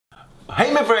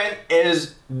Hey my friend,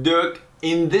 it's Duc.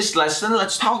 In this lesson,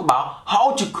 let's talk about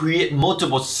how to create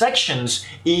multiple sections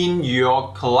in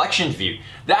your collection view.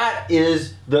 That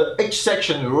is each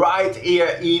section right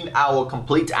here in our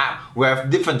complete app. We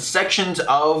have different sections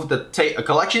of the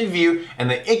collection view, and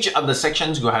then each of the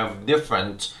sections will have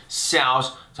different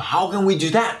cells. So how can we do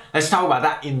that? Let's talk about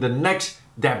that in the next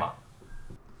demo.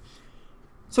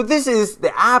 So this is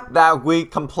the app that we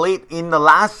complete in the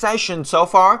last session so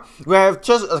far. We have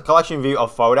just a collection view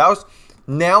of photos.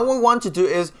 Now what we want to do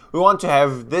is we want to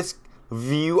have this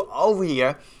view over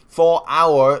here for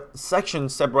our section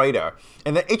separator.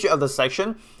 And then each of the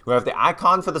section, we have the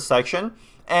icon for the section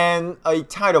and a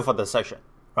title for the section,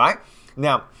 right?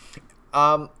 Now,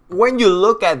 when you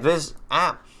look at this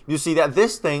app, you see that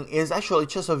this thing is actually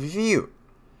just a view.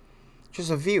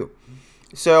 Just a view.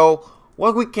 So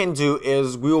what we can do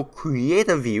is we will create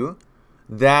a view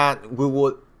that we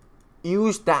will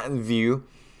use that view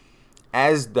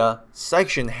as the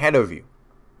section header view.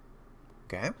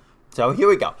 Okay, so here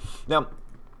we go. Now,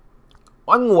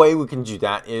 one way we can do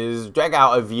that is drag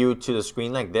out a view to the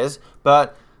screen like this.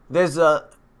 But there's a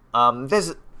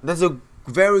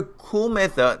very cool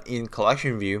method in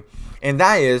CollectionView, and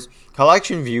that is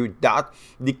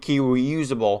CollectionView.Decay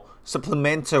reusable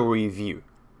supplementary view.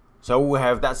 So we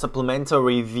have that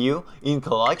supplementary view in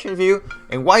CollectionView,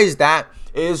 and why is that?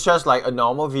 It's just like a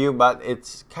normal view, but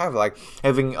it's kind of like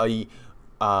having a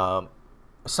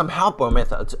some helper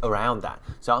methods around that.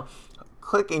 So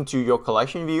click into your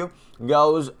collection view,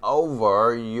 goes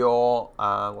over your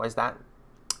what is that?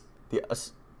 The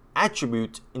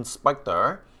attribute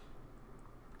inspector,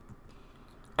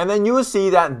 and then you will see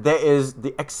that there is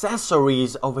the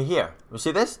accessories over here. You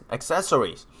see this?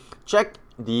 Accessories. Check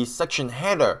the section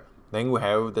header. Then we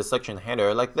have the section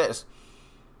header like this.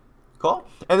 Cool.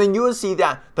 And then you will see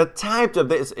that the type of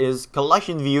this is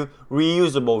collection view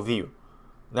reusable view.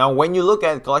 Now, when you look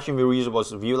at collection view reusable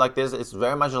view like this, it's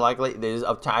very much likely it is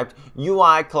of type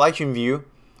UI collection view,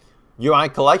 UI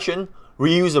collection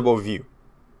reusable view.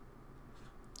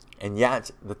 And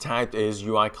yet the type is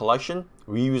UI collection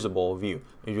reusable view.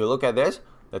 If you look at this,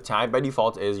 the type by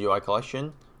default is UI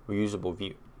collection reusable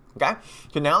view. Okay,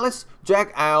 so now let's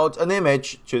drag out an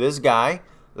image to this guy.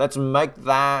 Let's make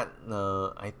that,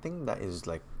 I think that is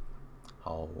like,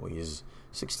 how is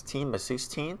 16 by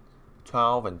 16,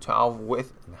 12 and 12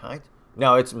 width and height.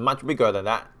 No, it's much bigger than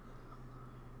that.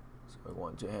 So we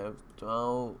want to have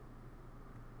 12,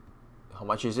 how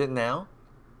much is it now?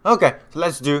 Okay, so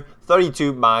let's do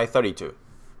 32 by 32.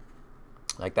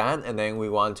 Like that, and then we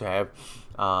want to have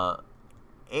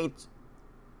 8,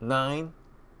 9,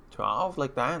 12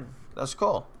 like that. That's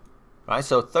cool, right?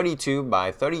 So 32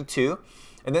 by 32,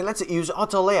 and then let's use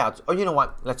auto layout. Oh, you know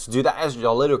what? Let's do that as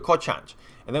your little code change,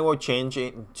 and then we'll change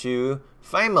it to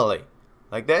family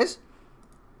like this.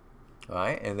 All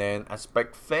right, and then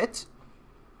aspect fit.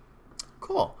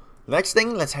 Cool. Next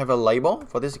thing, let's have a label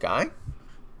for this guy.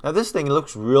 Now this thing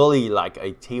looks really like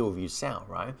a tail view cell,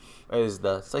 right? It is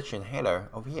the section header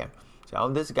over here. So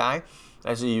on this guy,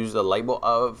 let's use the label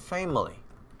of family.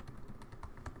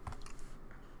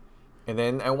 And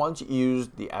then I want to use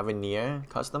the Avenir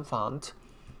custom font.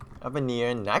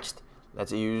 Avenir next.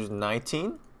 Let's use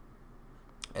 19.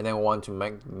 And then I want to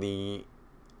make the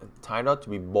title to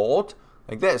be bold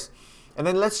like this. And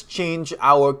then let's change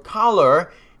our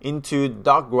color into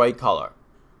dark gray color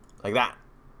like that.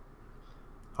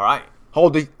 Alright.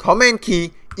 Hold the command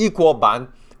key equal button,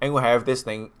 and we'll have this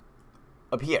thing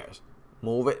appears.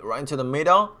 Move it right into the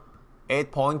middle.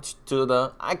 8 points to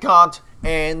the icon,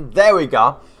 and there we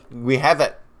go. We have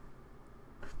it.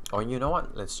 Or you know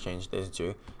what? Let's change this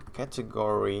to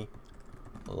category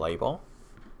label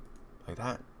like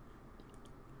that.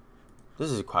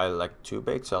 This is quite like too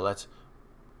big, so let's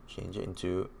change it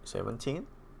into 17.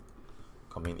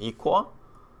 Command equal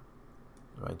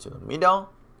right to the middle.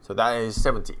 So that is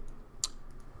 70.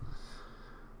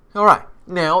 All right.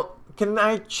 Now, can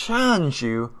I challenge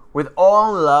you with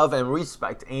all love and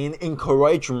respect and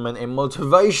encouragement and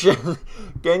motivation?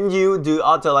 Can you do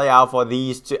auto layout for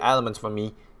these two elements for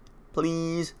me,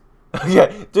 please?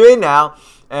 Okay, do it now.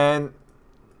 And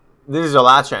this is your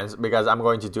last chance because I'm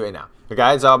going to do it now.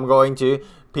 Okay, so I'm going to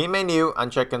pin menu,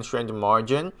 uncheck constraint to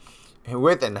margin,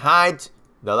 width and height,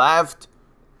 the left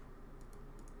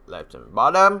and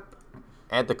bottom,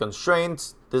 add the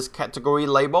constraints, this category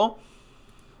label,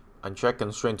 uncheck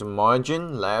constraint to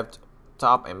margin, left,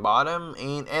 top and bottom,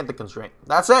 and add the constraint.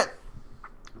 That's it.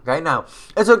 Okay, now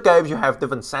it's okay if you have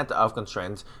different set of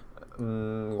constraints.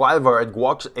 Whatever it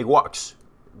works, it works.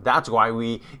 That's why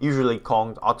we usually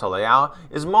call auto layout.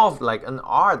 It's more of like an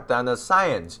art than a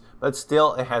science, but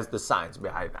still it has the science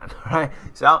behind that, right?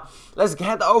 So let's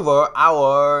get over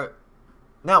our,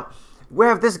 now we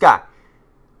have this guy.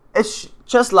 It's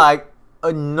just like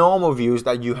a normal views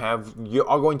that you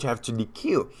are going to have to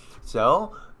dequeue.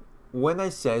 So when I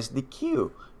says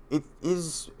dequeue, it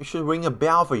should ring a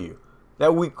bell for you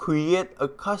that we create a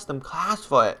custom class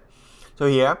for it. So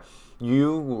here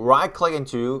you right click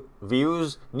into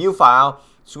views, new file,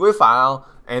 Segue file,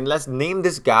 and let's name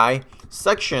this guy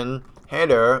section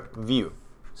header view,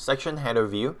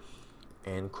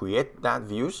 and create that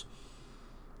views.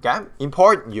 Okay,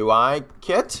 import UI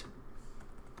kit.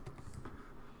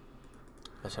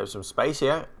 Let's have some space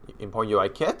here. Import UI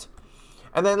kit,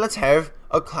 and then let's have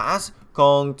a class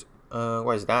called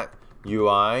what is that?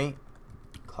 UI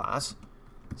class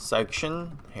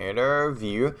section header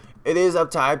view. It is of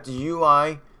type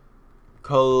UI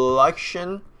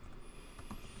collection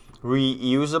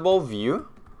reusable view,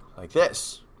 like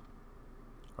this,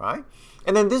 right?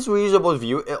 And then this reusable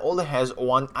view, it only has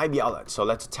one IB outlet, so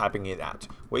let's typing it out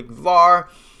with var.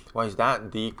 What is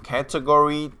that? The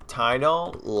category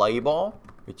title label,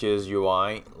 which is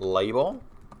UI label,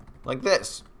 like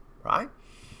this, right?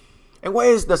 And what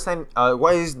is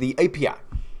the API?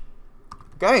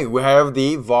 Okay, we have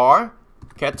the var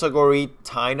category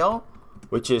title,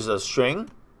 which is a string,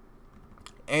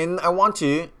 and I want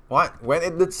to when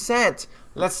it's set,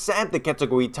 let's set the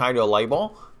category title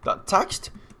label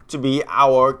 .text to be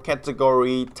our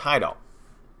category title,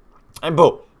 and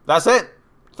boom, that's it.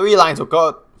 3 lines of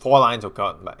code, 4 lines of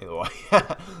code, but anyway.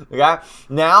 Okay,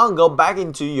 now go back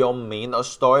into your main or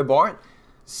storyboard,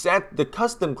 set the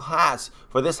custom class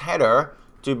for this header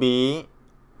to be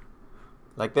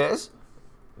like this.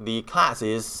 The class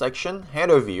is section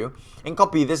header view, and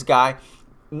copy this guy,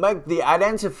 make the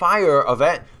identifier of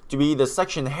it to be the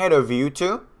section header view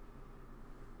too.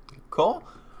 Cool.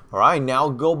 All right, now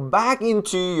go back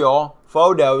into your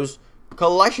photos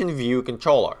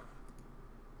CollectionViewController.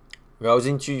 Goes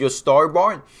into your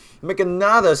storyboard, make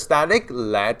another static,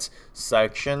 let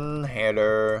section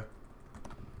header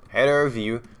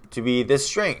view to be this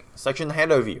string, section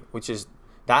header view, which is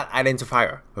that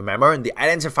identifier. Remember the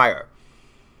identifier.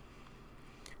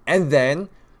 And then,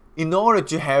 in order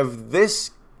to have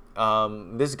this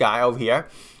this guy over here,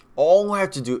 all we have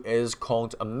to do is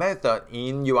call a method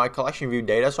in UICollectionView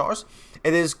data source.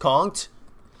 It is called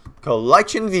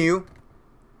CollectionView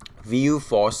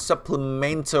for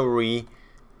supplementary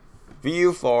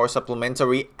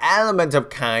element of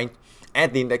kind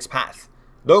at the index path.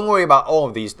 Don't worry about all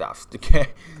of these stuff. Okay,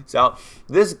 so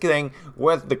this thing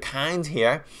with the kind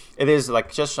here, it is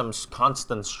like just some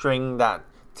constant string that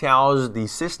tells the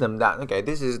system that, okay,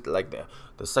 this is like the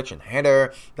section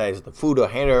header, that is the footer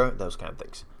header, those kind of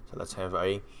things. So let's have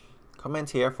a comment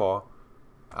here for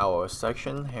our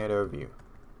section header view.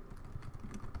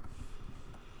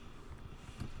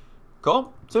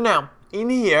 Cool. So now in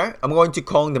here, I'm going to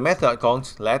call the method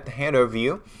called let header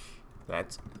view,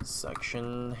 let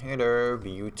section header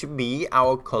view to be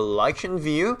our collection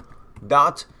view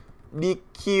dot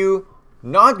dequeue,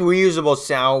 not reusable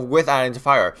cell with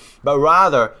identifier, but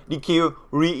rather dequeue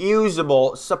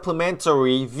reusable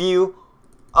supplementary view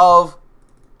of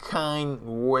kind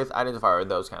with identifier,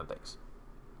 those kind of things.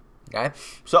 Okay,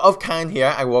 so of kind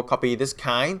here, I will copy this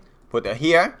kind, put it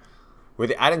here. With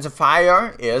the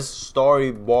identifier is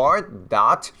storyboard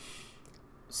dot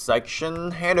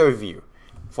section header view.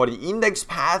 For the index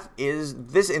path is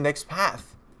this index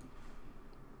path,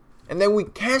 and then we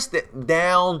cast it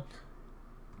down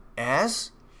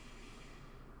as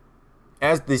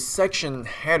the section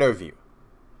header view.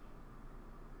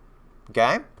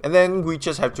 Okay, and then we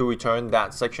just have to return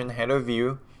that section header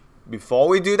view. Before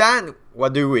we do that,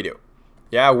 what do we do?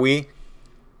 Yeah,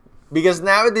 because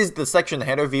now it is the section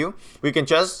header view, we can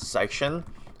just section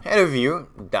header view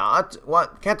dot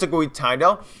category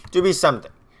title to be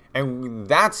something, and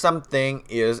that something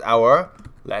is our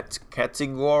let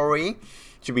category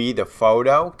to be the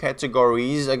photo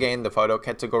categories. Again, the photo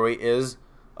category is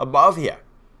above here,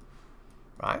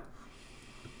 right?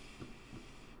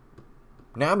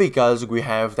 Now because we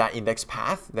have that index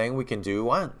path, then we can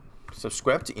do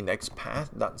subscript index path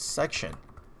dot section,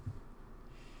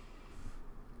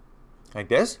 like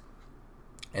this,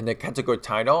 and the category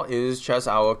title is just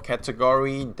our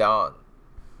category dot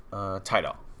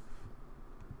title.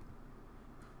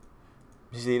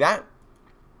 You see that?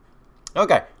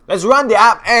 Okay, let's run the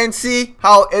app and see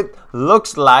how it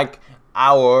looks like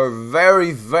our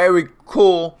very, very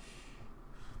cool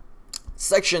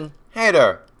section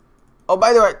header. Oh,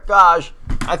 by the way, gosh,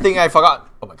 I think I forgot.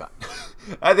 Oh my god.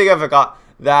 I think I forgot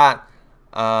that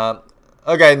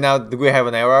Okay, now we have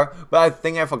an error, but I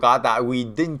think I forgot that we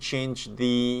didn't change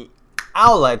the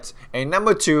outlet. And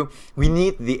number 2, we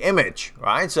need the image,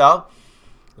 right? So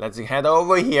let's head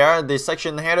over here, the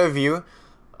section header view.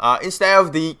 Instead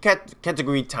of the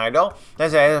category title,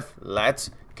 let's have let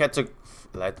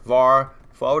var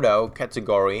photo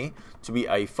category to be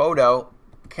a photo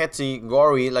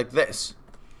category like this.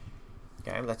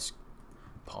 Okay, let's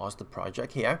pause the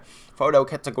project here. Photo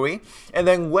category, and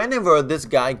then whenever this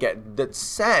guy gets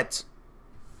set,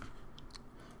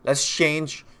 let's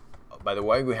change. By the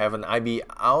way, we have an IB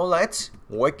outlet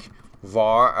with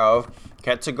var of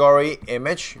category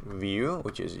image view,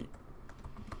 which is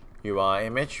UI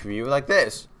image view like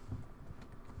this,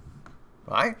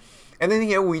 right? And then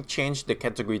here we change the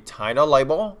category title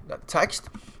label, the text,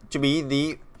 to be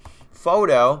the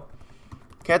photo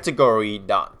category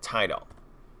dot title.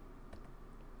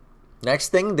 Next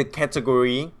thing, the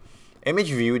category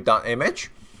image view dot image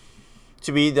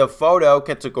to be the photo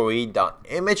category dot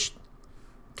image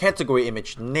category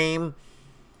image name,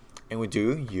 and we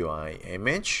do UI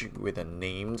image with a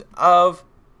name of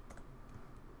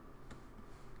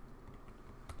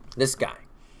this guy.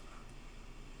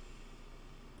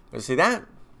 You see that?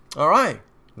 All right,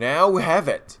 now we have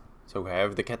it. So we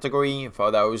have the category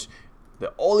photos.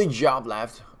 The only job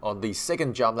left, or the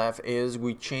second job left, is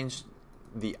we change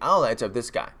the outlet of this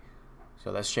guy.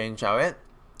 So let's change our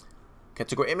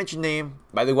category image name.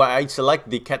 By the way, I select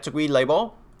the category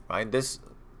label, right? This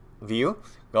view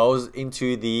goes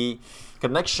into the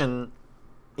connection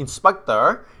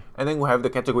inspector, and then we have the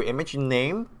category image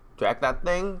name, drag that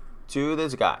thing to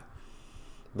this guy.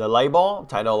 The label,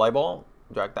 title label,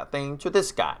 drag that thing to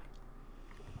this guy.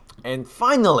 And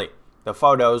finally, the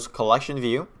photos collection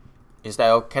view, instead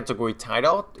of category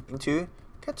title, into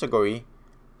category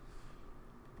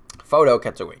photo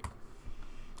category.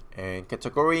 And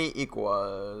category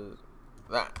equals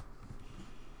that.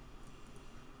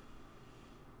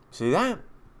 See that?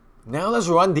 Now let's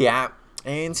run the app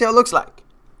and see how it looks like.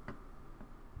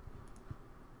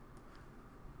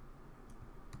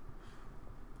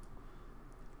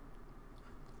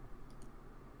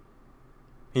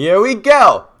 Here we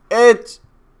go. It's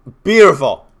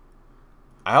beautiful.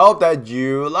 I hope that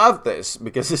you love this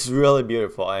because it's really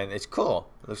beautiful and it's cool.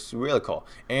 It looks really cool.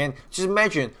 And just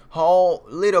imagine how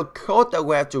little code that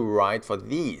we have to write for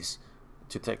these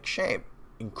to take shape.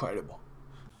 Incredible.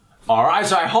 Alright,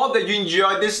 so I hope that you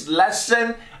enjoyed this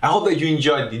lesson. I hope that you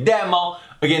enjoyed the demo.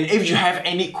 Again, if you have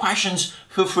any questions,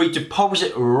 feel free to post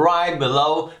it right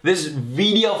below this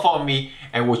video for me,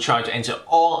 and we'll try to answer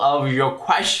all of your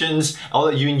questions. I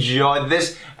hope that you enjoyed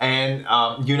this, and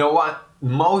you know what?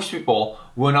 Most people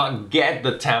will not get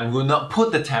the time, will not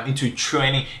put the time into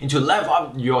training, into level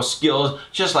up your skills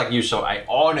just like you. So I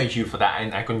honor you for that,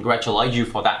 and I congratulate you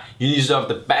for that. You deserve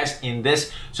the best in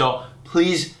this. So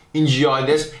please enjoy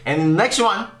this. And in the next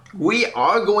one, we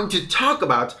are going to talk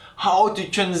about how to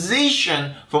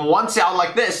transition from one cell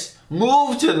like this,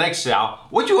 move to the next cell,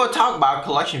 which we will talk about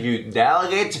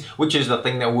CollectionViewDelegate, which is the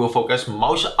thing that we'll focus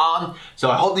most on.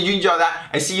 So I hope that you enjoy that.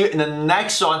 I see you in the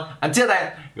next one. Until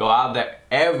then, go out there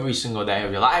every single day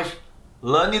of your life,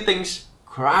 learn new things,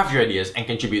 craft your ideas, and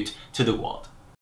contribute to the world.